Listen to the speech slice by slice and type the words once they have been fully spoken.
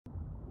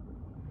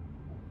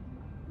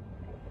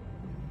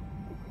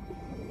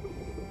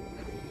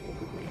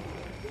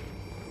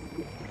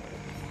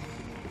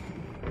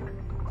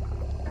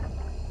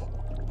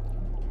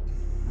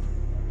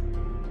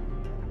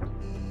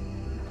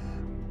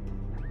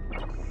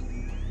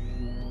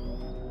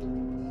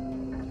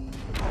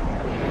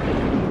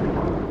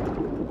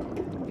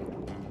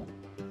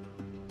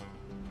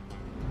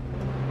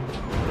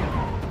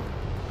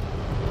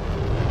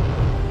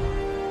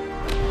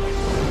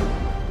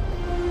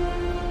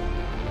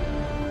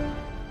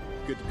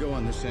good to go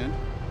on this end.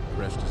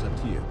 The rest is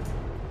up to you.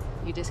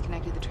 You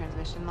disconnected the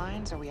transmission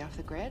lines? Are we off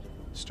the grid?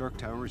 Stark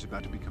Tower is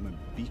about to become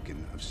a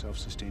beacon of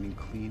self-sustaining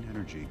clean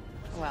energy.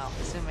 Well,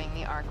 assuming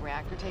the arc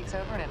reactor takes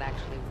over and it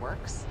actually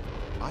works.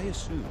 I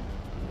assume.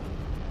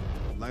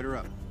 Light her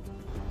up.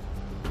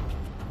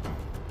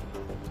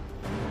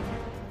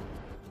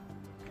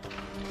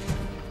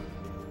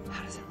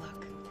 How does it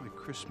look? Like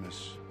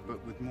Christmas,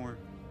 but with more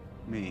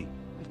me.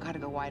 We've got to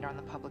go wider on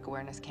the public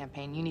awareness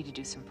campaign. You need to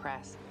do some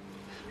press.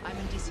 I'm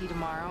in DC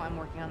tomorrow. I'm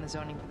working on the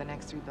zoning for the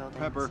next 3 buildings.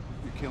 Pepper,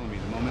 you're killing me.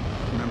 The moment,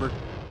 remember?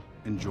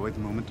 Enjoy the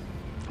moment.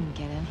 You can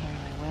get in here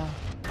and I will.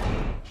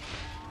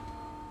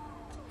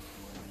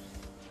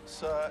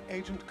 Sir,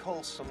 Agent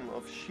Coulson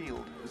of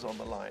S.H.I.E.L.D. is on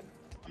the line.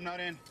 I'm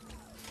not in.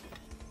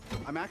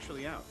 I'm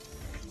actually out.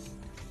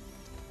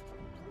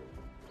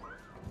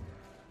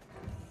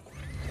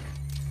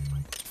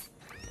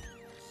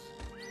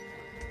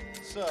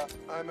 Sir,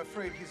 I'm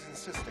afraid he's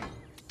insisting.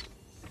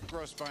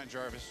 Grow spine,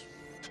 Jarvis.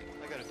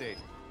 I got a date.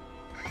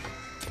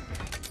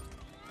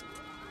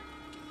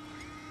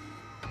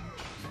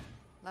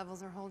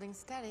 Levels are holding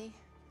steady,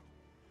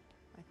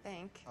 I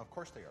think. Of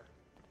course they are.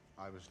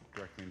 I was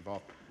directly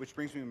involved. Which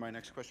brings me to my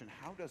next question.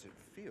 How does it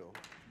feel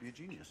to be a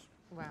genius?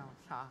 Well,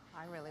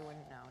 I really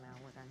wouldn't know now,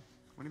 would I?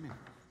 What do you mean?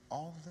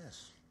 All of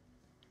this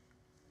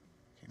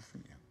came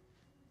from you.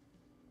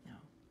 No,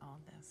 all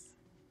this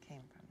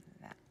came from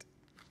that.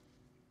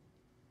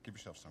 Give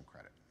yourself some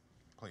credit,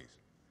 please.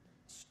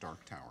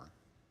 Stark Tower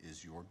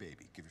is your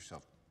baby. Give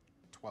yourself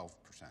 12%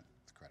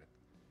 credit.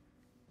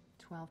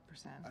 12%.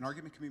 An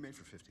argument can be made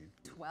for 15.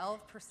 12%?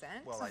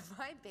 Well, I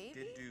my baby?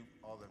 did do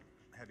all the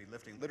heavy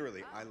lifting.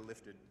 Literally, I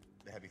lifted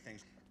the heavy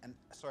things. And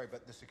sorry,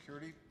 but the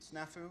security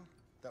snafu,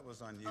 that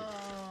was on you.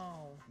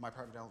 Oh. My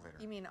private elevator.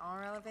 You mean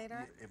our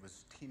elevator? It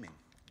was teeming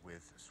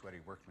with sweaty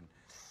workmen.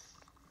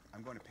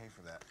 I'm going to pay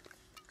for that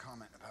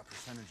comment about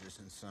percentages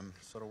in some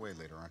subtle way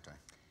later, aren't I?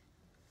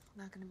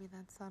 Not going to be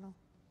that subtle.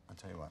 I'll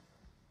tell you what.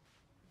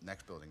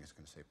 Next building is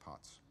going to say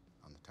Potts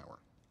on the tower.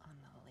 On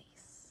the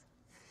lease.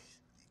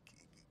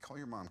 Call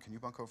your mom. Can you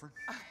bunk over?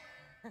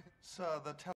 Sir, the